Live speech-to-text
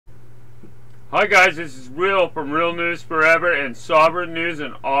Hi guys, this is Will from Real News Forever and Sovereign News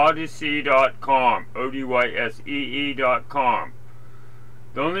and Odyssey.com, ODYSEE.com.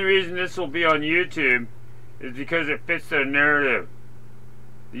 The only reason this will be on YouTube is because it fits their narrative.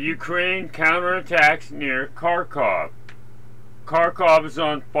 The Ukraine counterattacks near Kharkov. Kharkov is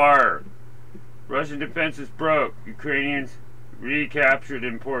on fire. Russian defenses broke. Ukrainians recaptured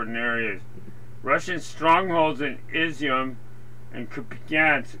important areas. Russian strongholds in Izium and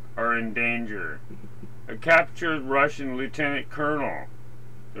Kupiansk are in danger. A captured Russian lieutenant colonel.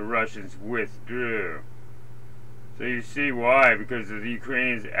 The Russians withdrew. So you see why, because the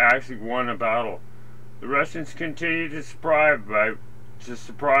Ukrainians actually won a battle. The Russians continue to surprise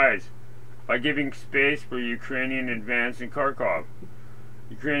by giving space for Ukrainian advance in Kharkov.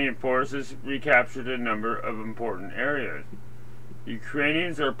 Ukrainian forces recaptured a number of important areas.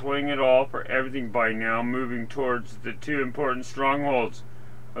 Ukrainians are playing it all for everything by now, moving towards the two important strongholds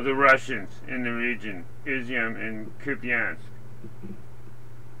of the Russians in the region, Izium and Kupiansk.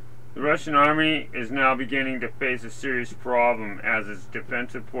 The Russian army is now beginning to face a serious problem as its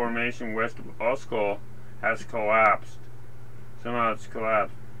defensive formation west of Oskol has collapsed. Somehow it's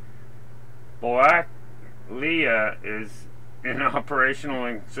collapsed. Balaklia is in operational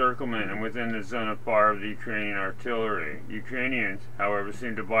encirclement and within the zone of fire of the Ukrainian artillery. Ukrainians, however,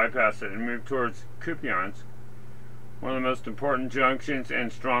 seem to bypass it and move towards Kupiansk, one of the most important junctions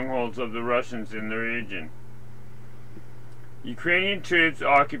and strongholds of the Russians in the region. Ukrainian troops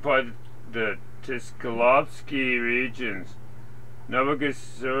occupied the Tskhalovsky regions,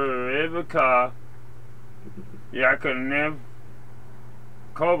 Novogosarivka, Yakovlev,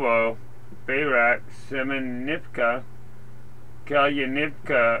 Bayrak, Semenivka,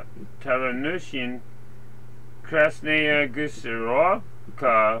 Kalyanivka, Taranushin, Krasnaya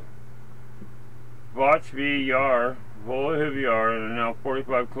Gusarovka, Vochvy Yar, Volohiv Yar, and are now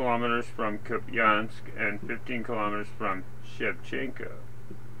 45 kilometers from Kupiansk and 15 kilometers from Shevchenko.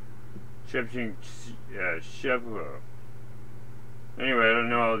 Anyway, I don't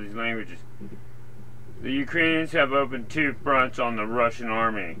know all these languages. The Ukrainians have opened two fronts on the Russian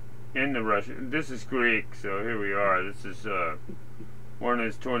army. This is Greek, so here we are. This is one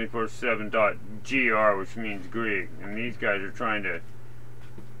is 247.gr, which means Greek, and these guys are trying to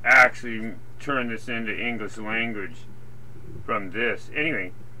actually turn this into English language from this.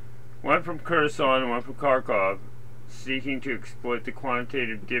 Anyway, one from Kherson and one from Kharkov, seeking to exploit the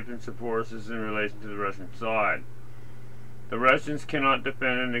quantitative difference of forces in relation to the Russian side. The Russians cannot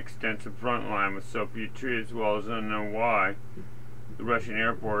defend an extensive front line with so few troops, well as unknown why the Russian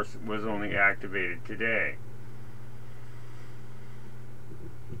Air Force was only activated today.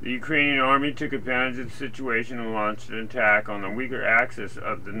 The Ukrainian army took advantage of the situation and launched an attack on the weaker axis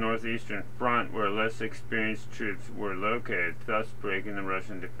of the northeastern front where less experienced troops were located, thus breaking the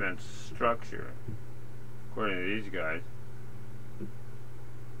Russian defense structure, according to these guys.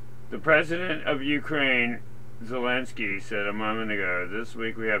 The president of Ukraine, Zelensky, said a moment ago, "This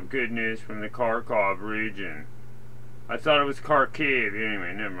week we have good news from the Kharkov region." I thought it was Kharkiv.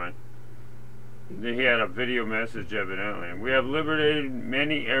 Anyway, never mind. He had a video message evidently. "We have liberated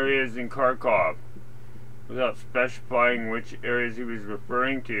many areas in Kharkov." Without specifying which areas he was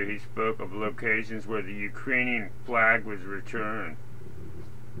referring to, he spoke of locations where the Ukrainian flag was returned.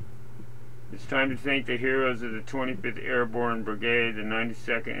 It's time to thank the heroes of the 25th Airborne Brigade, the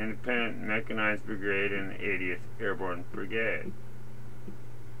 92nd Independent Mechanized Brigade, and the 80th Airborne Brigade.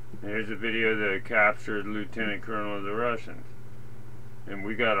 Here's a video of the captured Lieutenant Colonel of the Russians. And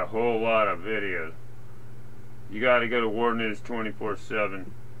we got a whole lot of videos. You gotta go to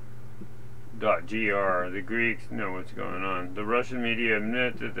warnews247.gr. The Greeks know what's going on. The Russian media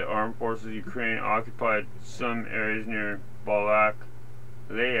admit that the armed forces of Ukraine occupied some areas near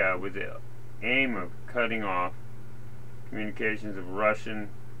Balaklia with the aim of cutting off communications of Russian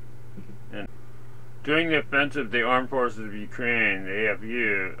and during the offensive, the armed forces of Ukraine, the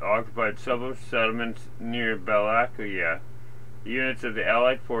AFU, occupied several settlements near Balaklia. The units of the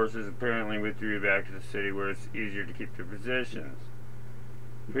Allied forces apparently withdrew back to the city where it's easier to keep their positions.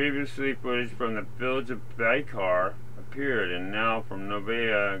 Previously, footage from the village of Baikar appeared, and now from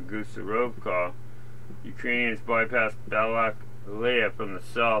Novaya Gusarovka, Ukrainians bypassed Balaklia from the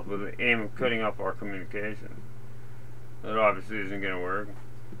south with the aim of cutting off our communications. That obviously isn't going to work.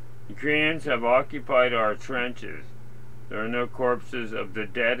 Ukrainians have occupied our trenches. There are no corpses of the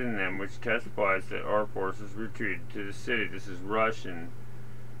dead in them, which testifies that our forces retreated to the city. This is Russian.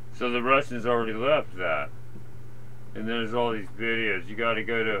 So the Russians already left that. And there's all these videos. You got to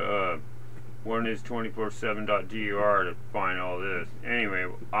go to warnews247.gr to find all this. Anyway,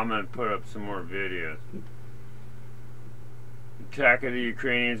 I'm going to put up some more videos. attack of the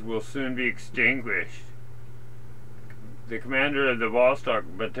Ukrainians will soon be extinguished. The commander of the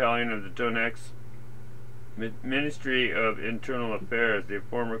Vostok Battalion of the Donetsk Ministry of Internal Affairs, the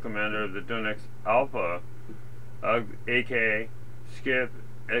former commander of the Donetsk Alpha, aka Skip,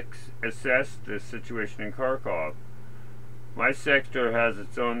 assessed the situation in Kharkov. My sector has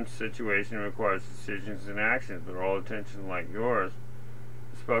its own situation and requires decisions and actions, but all attention, like yours,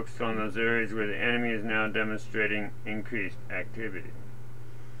 is focused on those areas where the enemy is now demonstrating increased activity.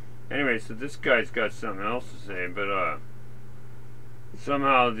 Anyway, so this guy's got something else to say, but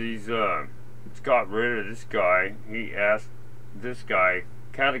somehow these got rid of this guy. He asked this guy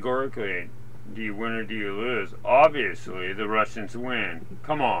categorically, do you win or do you lose? Obviously the Russians win.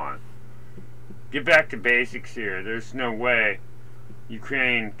 Come on, get back to basics here. There's no way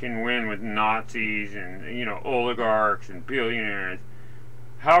Ukraine can win with Nazis and, you know, oligarchs and billionaires.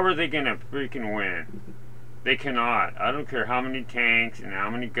 How are they gonna freaking win? They cannot. I don't care how many tanks and how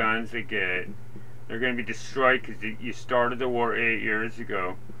many guns they get. They're going to be destroyed because you started the war 8 years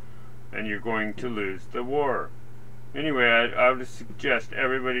ago, and you're going to lose the war. Anyway, I would suggest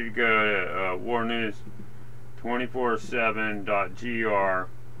everybody to go to warnews247.gr,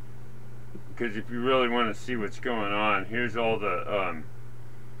 because if you really want to see what's going on, here's all the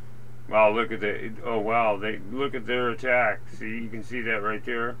wow, look at the, oh wow, look at their attack. See, you can see that right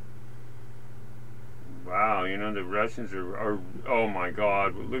there. Wow, you know, the Russians are oh my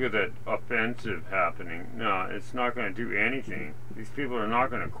God, look at that offensive happening. No, it's not going to do anything. These people are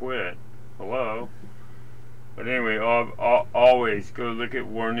not going to quit. Hello? But anyway, always go look at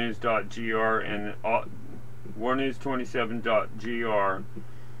warnews.gr and warnews27.gr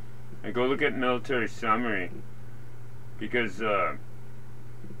and go look at military summary, because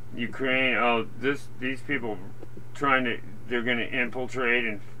Ukraine, these people they're going to infiltrate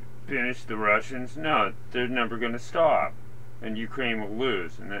and finish the Russians. No, they're never going to stop, and Ukraine will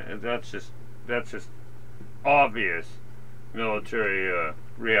lose, and that's just obvious military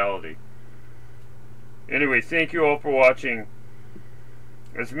reality. Anyway, thank you all for watching.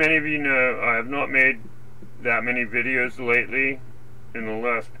 As many of you know, I have not made that many videos lately in the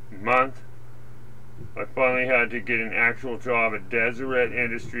last month. I finally had to get an actual job at Deseret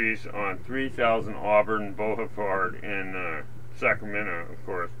Industries on 3000 Auburn Boulevard in Sacramento, of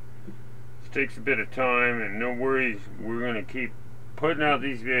course. This takes a bit of time, and no worries, we're going to keep putting out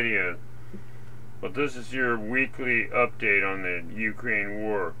these videos. But this is your weekly update on the Ukraine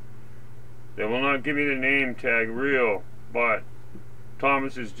war. They will not give me the name tag real, but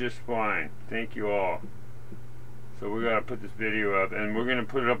Thomas is just fine. Thank you all. So we gotta put this video up, and we're gonna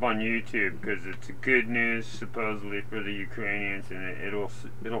put it up on YouTube because it's good news supposedly for the Ukrainians, and it'll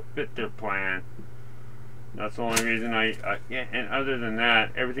fit their plan. That's the only reason yeah, and other than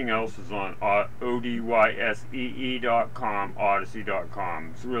that, everything else is on ODYSEE.com,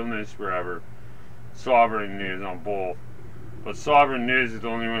 Odyssey.com. It's real news forever. Sovereign News on both. But Sovereign News is the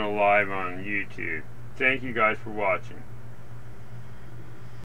only one alive on YouTube. Thank you guys for watching.